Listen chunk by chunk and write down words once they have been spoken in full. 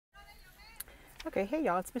Okay, hey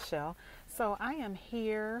y'all, it's Michelle. So I am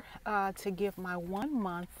here to give my 1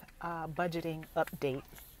 month budgeting update.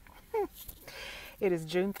 It is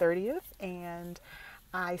June 30th, and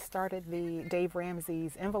I started the Dave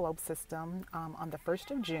Ramsey's envelope system on the 1st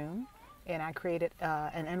of June, and I created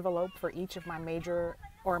an envelope for each of my major,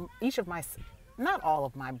 or each of my, not all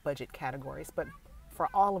of my budget categories, but for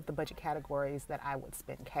all of the budget categories that I would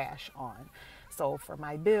spend cash on. So for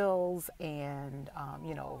my bills and,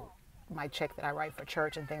 my check that I write for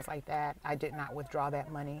church and things like that, I did not withdraw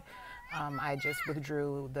that money. I just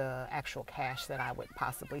withdrew the actual cash that I would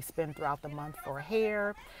possibly spend throughout the month for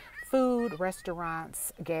hair, food,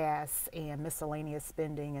 restaurants, gas, and miscellaneous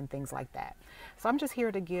spending and things like that. So I'm just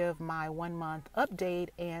here to give my 1 month update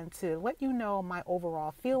and to let you know my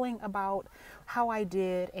overall feeling about how I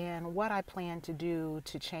did and what I plan to do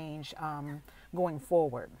to change going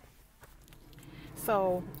forward.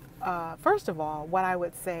 So, first of all, what I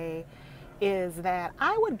would say is that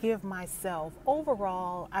I would give myself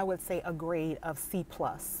overall, I would say a grade of C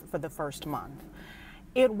plus for the first month.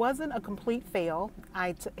 It wasn't a complete fail.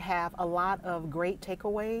 Have a lot of great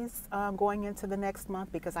takeaways going into the next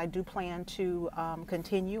month because I do plan to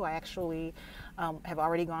continue. I actually have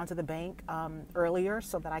already gone to the bank earlier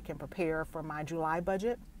so that I can prepare for my July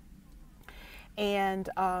budget. And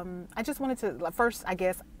I just wanted to first, I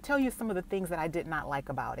guess, tell you some of the things that I did not like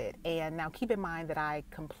about it. And now keep in mind that I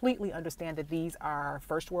completely understand that these are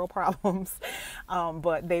first world problems,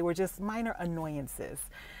 but they were just minor annoyances.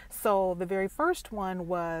 So the very first one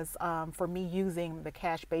was for me using the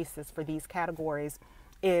cash basis for these categories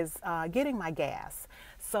is getting my gas.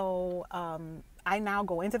 So I now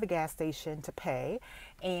go into the gas station to pay,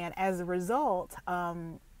 and as a result,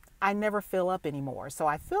 I never fill up anymore. So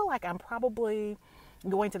I feel like I'm probably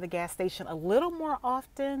going to the gas station a little more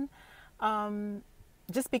often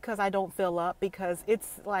just because I don't fill up, because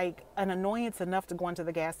it's like an annoyance enough to go into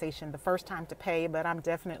the gas station the first time to pay, but I'm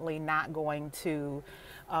definitely not going to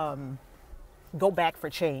go back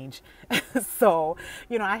for change. So,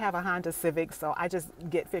 I have a Honda Civic, so I just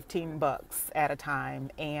get 15 bucks at a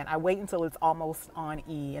time, and I wait until it's almost on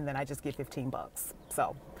E, and then I just get 15 bucks.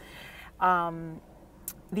 So,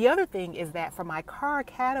 the other thing is that for my car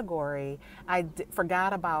category, I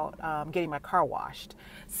forgot about getting my car washed.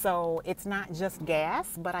 So it's not just gas,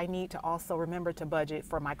 but I need to also remember to budget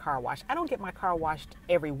for my car wash. I don't get my car washed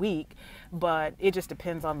every week, but it just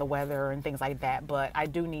depends on the weather and things like that. But I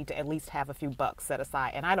do need to at least have a few bucks set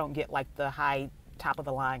aside. And I don't get like the high top of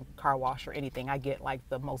the line car wash or anything. I get like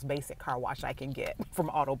the most basic car wash I can get from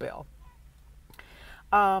Autobill.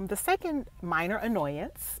 The second minor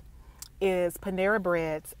annoyance is Panera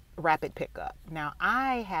Bread's rapid pickup. Now,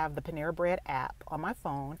 I have the Panera Bread app on my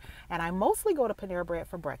phone, and I mostly go to Panera Bread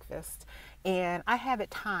for breakfast, and I have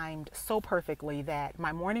it timed so perfectly that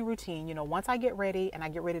my morning routine, once I get ready and I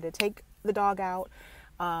get ready to take the dog out,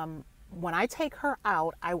 when I take her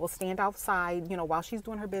out, I will stand outside, while she's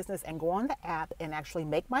doing her business, and go on the app and actually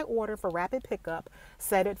make my order for rapid pickup,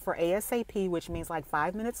 set it for ASAP, which means like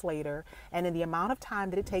 5 minutes later. And in the amount of time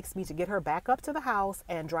that it takes me to get her back up to the house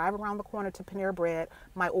and drive around the corner to Panera Bread,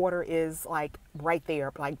 my order is like right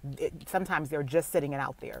there. Sometimes they're just sitting it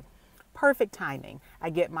out there. Perfect timing. I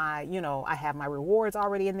get my, I have my rewards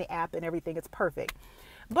already in the app and everything. It's perfect.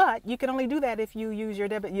 But you can only do that if you use your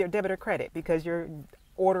debit or credit, because you're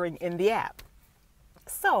ordering in the app.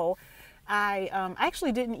 So I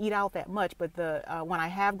actually didn't eat out that much, but when I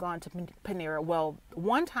have gone to Panera, well,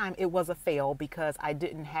 one time it was a fail because I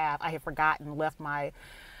had forgotten, left my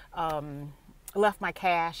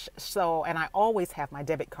cash. So, and I always have my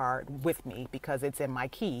debit card with me because it's in my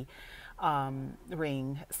key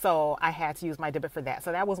ring. So I had to use my debit for that.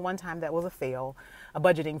 So that was one time that was a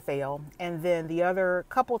budgeting fail. And then the other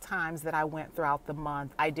couple times that I went throughout the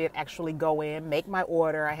month, I did actually go in, make my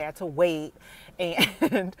order. I had to wait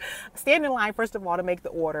and stand in line, first of all, to make the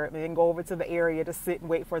order, and then go over to the area to sit and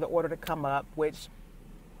wait for the order to come up, which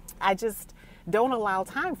I just don't allow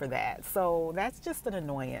time for that. So that's just an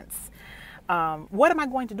annoyance. What am I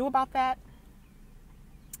going to do about that?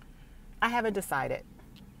 I haven't decided,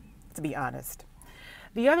 to be honest.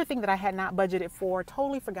 The other thing that I had not budgeted for,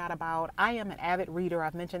 totally forgot about, I am an avid reader.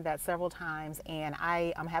 I've mentioned that several times, and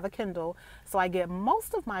I have a Kindle. So I get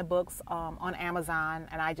most of my books on Amazon,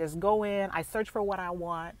 and I just go in, I search for what I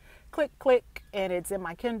want, click, click, and it's in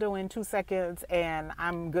my Kindle in 2 seconds, and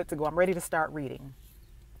I'm good to go. I'm ready to start reading.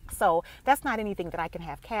 So that's not anything that I can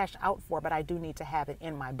have cash out for, but I do need to have it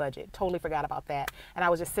in my budget. Totally forgot about that. And I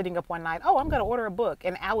was just sitting up one night, I'm going to order a book.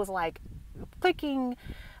 And I was like clicking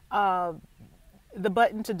the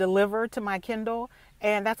button to deliver to my Kindle,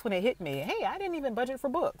 And that's when it hit me. Hey, I didn't even budget for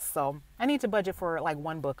books. So I need to budget for like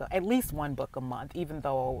at least one book a month, even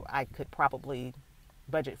though I could probably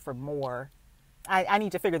budget for more. I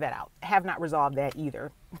need to figure that out. I have not resolved that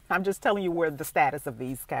either. I'm just telling you where the status of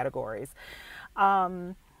these categories.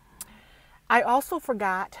 I also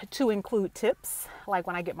forgot to include tips, like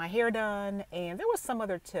when I get my hair done, and there was some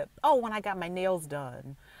other tip. Oh, when I got my nails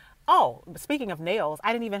done. Oh, speaking of nails,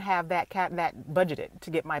 I didn't even have that budgeted to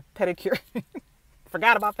get my pedicure.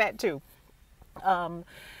 Forgot about that too.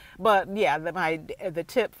 But yeah, the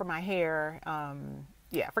tip for my hair,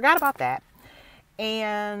 yeah, forgot about that.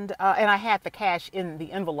 And I had the cash in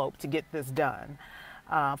the envelope to get this done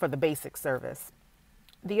for the basic service.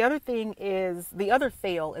 The other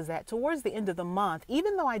fail is that towards the end of the month,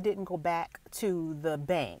 even though I didn't go back to the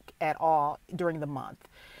bank at all during the month,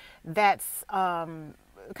 that's kind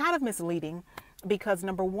of misleading because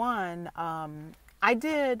number one,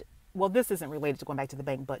 well, this isn't related to going back to the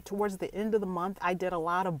bank, but towards the end of the month, I did a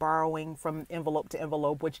lot of borrowing from envelope to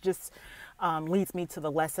envelope, which just leads me to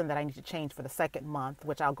the lesson that I need to change for the second month,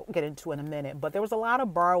 which I'll get into in a minute. But there was a lot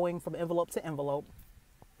of borrowing from envelope to envelope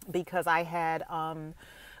because I had I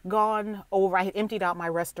had emptied out my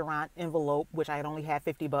restaurant envelope, which I had only had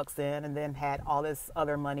 $50 in, and then had all this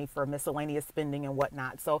other money for miscellaneous spending and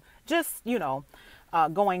whatnot. So just,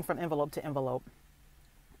 going from envelope to envelope.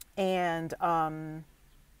 And,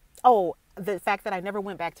 the fact that I never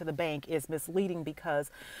went back to the bank is misleading because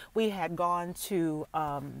we had gone to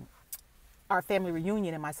our family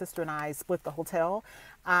reunion and my sister and I split the hotel.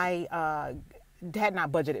 I had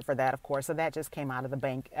not budgeted for that, of course, so that just came out of the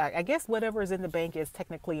bank. I guess whatever is in the bank is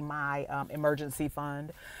technically my emergency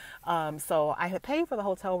fund. So I had paid for the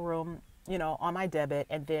hotel room, on my debit,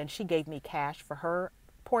 and then she gave me cash for her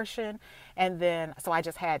portion, and then so I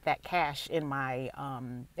just had that cash in my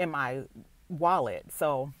wallet.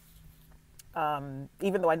 So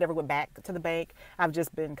even though I never went back to the bank, I've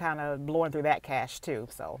just been kind of blowing through that cash too.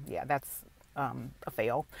 So yeah, that's a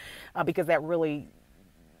fail because that really,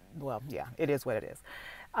 well, yeah, it is what it is.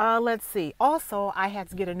 Let's see. Also, I had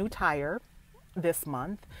to get a new tire this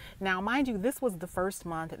month. Now, mind you, this was the first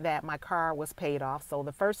month that my car was paid off. So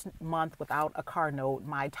the first month without a car note,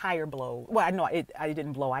 my tire blew. Well, I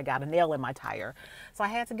didn't blow. I got a nail in my tire. So I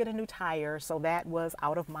had to get a new tire. So that was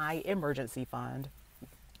out of my emergency fund.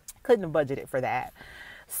 Couldn't have budgeted for that.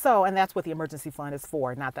 So, and that's what the emergency fund is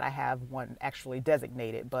for. Not that I have one actually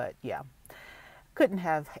designated, but yeah, couldn't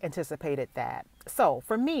have anticipated that. So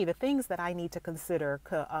for me, the things that I need to consider,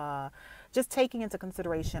 just taking into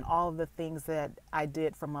consideration all of the things that I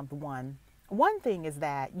did for month one. One thing is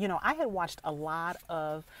that, I had watched a lot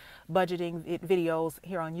of budgeting videos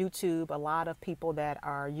here on YouTube, a lot of people that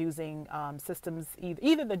are using systems,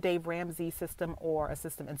 either the Dave Ramsey system or a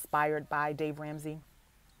system inspired by Dave Ramsey.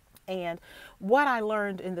 And what I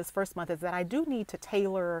learned in this first month is that I do need to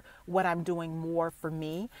tailor what I'm doing more for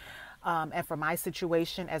me and for my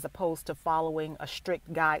situation as opposed to following a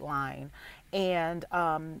strict guideline. And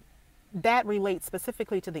that relates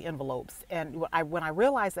specifically to the envelopes. And when I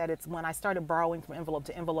realized that, it's when I started borrowing from envelope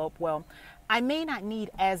to envelope. Well, I may not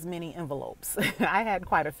need as many envelopes. I had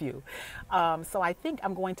quite a few. So I think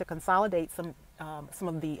I'm going to consolidate some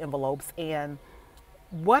of the envelopes. And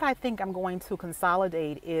what I think I'm going to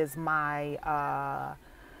consolidate is my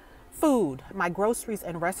food, my groceries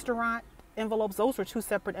and restaurant envelopes. Those are two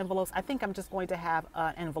separate envelopes. I think I'm just going to have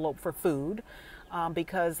an envelope for food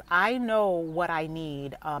because I know what I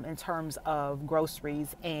need in terms of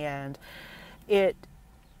groceries, and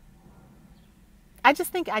I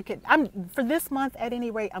just think for this month at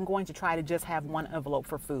any rate, I'm going to try to just have one envelope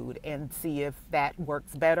for food and see if that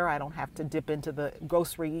works better. I don't have to dip into the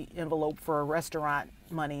grocery envelope for restaurant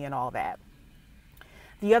money and all that.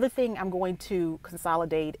 The other thing I'm going to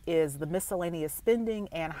consolidate is the miscellaneous spending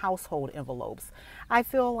and household envelopes. I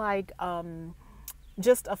feel like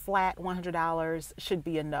just a flat $100 should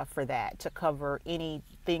be enough for that to cover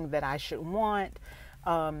anything that I should want.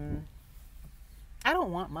 I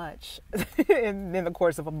don't want much in the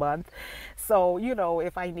course of a month. So,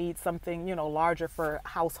 if I need something, larger for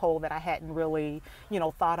household that I hadn't really,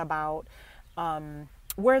 thought about,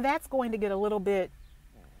 where that's going to get a little bit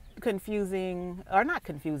confusing, or not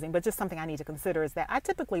confusing, but just something I need to consider is that I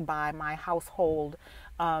typically buy my household,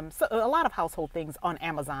 so a lot of household things on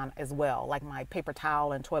Amazon as well, like my paper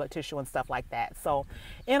towel and toilet tissue and stuff like that. So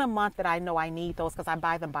in a month that I know I need those, because I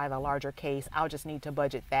buy them by the larger case, I'll just need to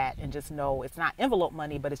budget that and just know it's not envelope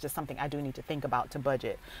money, but it's just something I do need to think about to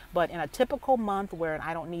budget. But in a typical month where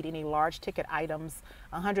I don't need any large ticket items,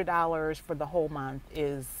 $100 for the whole month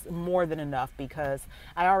is more than enough because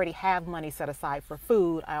I already have money set aside for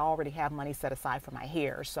food. I already have money set aside for my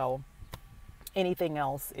hair. So Anything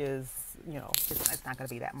else is, it's not going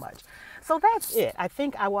to be that much. So that's it. I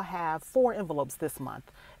think I will have 4 envelopes this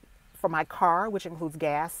month for my car, which includes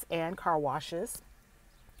gas and car washes,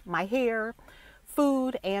 my hair,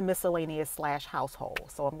 food, and miscellaneous slash household.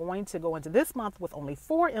 So I'm going to go into this month with only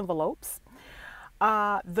 4 envelopes.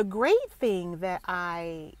 The great thing that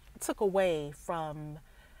I took away from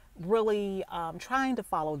really trying to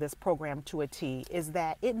follow this program to a T is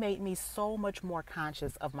that it made me so much more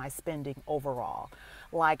conscious of my spending overall.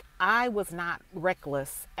 Like, I was not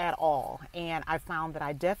reckless at all, and I found that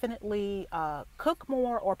I definitely cook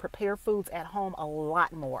more or prepare foods at home a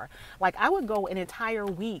lot more. Like, I would go an entire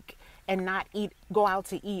week and not go out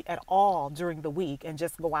to eat at all during the week and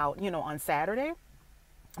just go out, on Saturday.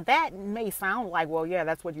 That may sound like, well, yeah,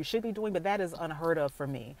 that's what you should be doing, but that is unheard of for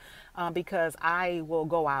me, because I will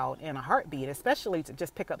go out in a heartbeat, especially to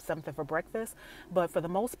just pick up something for breakfast. But for the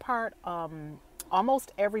most part,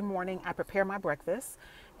 almost every morning I prepare my breakfast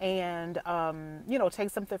and, take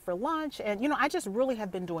something for lunch. And, I just really have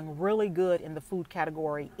been doing really good in the food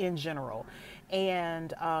category in general.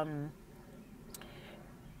 And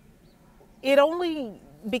it only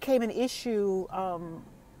became an issue.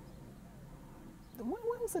 When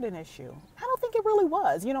was it an issue? I don't think it really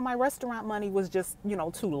was. My restaurant money was just,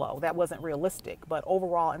 too low. That wasn't realistic. But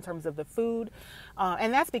overall, in terms of the food,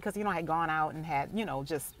 and that's because, I had gone out and had,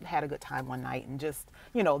 just had a good time one night and just,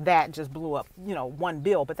 that just blew up, one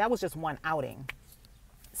bill. But that was just one outing.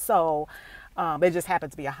 So it just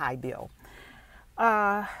happened to be a high bill.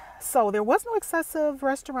 So there was no excessive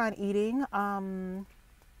restaurant eating.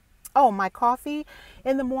 Oh, my coffee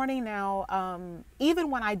in the morning now, even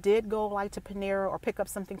when I did go like to Panera or pick up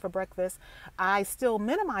something for breakfast, I still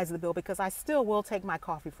minimize the bill because I still will take my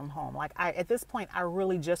coffee from home. Like, at this point, I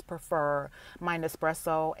really just prefer my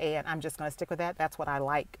Nespresso, and I'm just going to stick with that. That's what I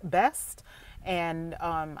like best. And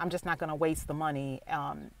I'm just not going to waste the money.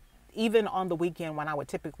 Even on the weekend when I would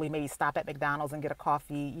typically maybe stop at McDonald's and get a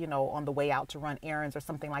coffee, on the way out to run errands or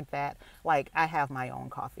something like that, like, I have my own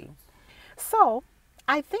coffee. So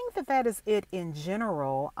I think that is it in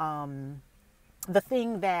general. The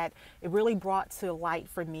thing that it really brought to light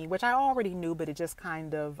for me, which I already knew, but it just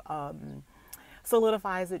kind of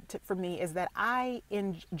solidifies it for me, is that I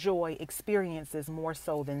enjoy experiences more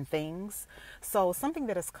so than things. So something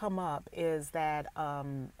that has come up is that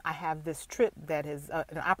I have this trip that is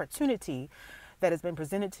an opportunity that has been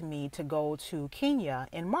presented to me to go to Kenya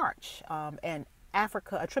in March. And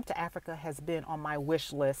a trip to Africa has been on my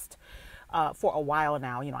wish list for a while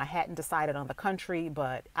now. I hadn't decided on the country,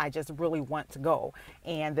 but I just really want to go.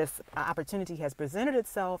 And this opportunity has presented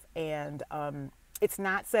itself, and it's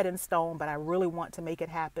not set in stone, but I really want to make it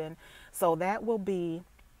happen. So that will be,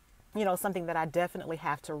 something that I definitely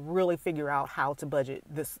have to really figure out how to budget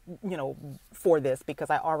this, for this, because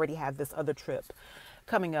I already have this other trip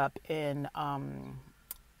coming up in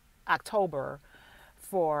October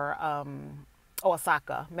for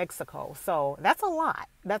Osaka, Mexico. So that's a lot.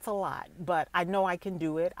 But I know I can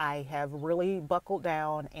do it. I have really buckled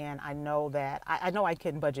down, and I know that I know I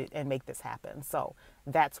can budget and make this happen. So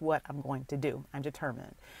that's what I'm going to do. I'm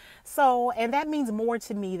determined. So, and that means more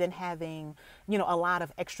to me than having, a lot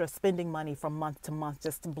of extra spending money from month to month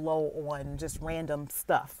just to blow on just random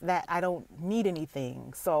stuff that I don't need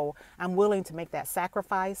anything. So I'm willing to make that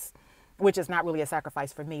sacrifice, which is not really a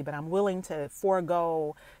sacrifice for me, but I'm willing to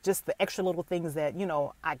forego just the extra little things that,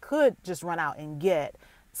 I could just run out and get,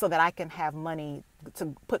 so that I can have money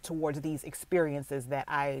to put towards these experiences that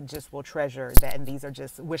I just will treasure, and these are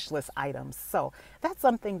just wish list items. So that's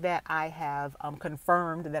something that I have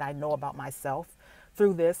confirmed that I know about myself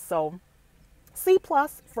through this. So C+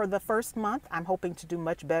 for the first month. I'm hoping to do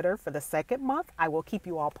much better for the second month. I will keep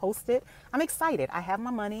you all posted. I'm excited. I have my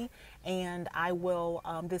money, and I will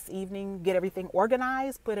this evening get everything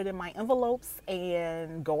organized, put it in my envelopes,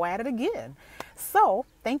 and go at it again. So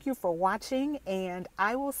thank you for watching, and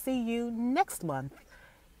I will see you next month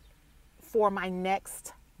for my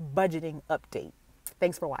next budgeting update.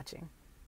 Thanks for watching.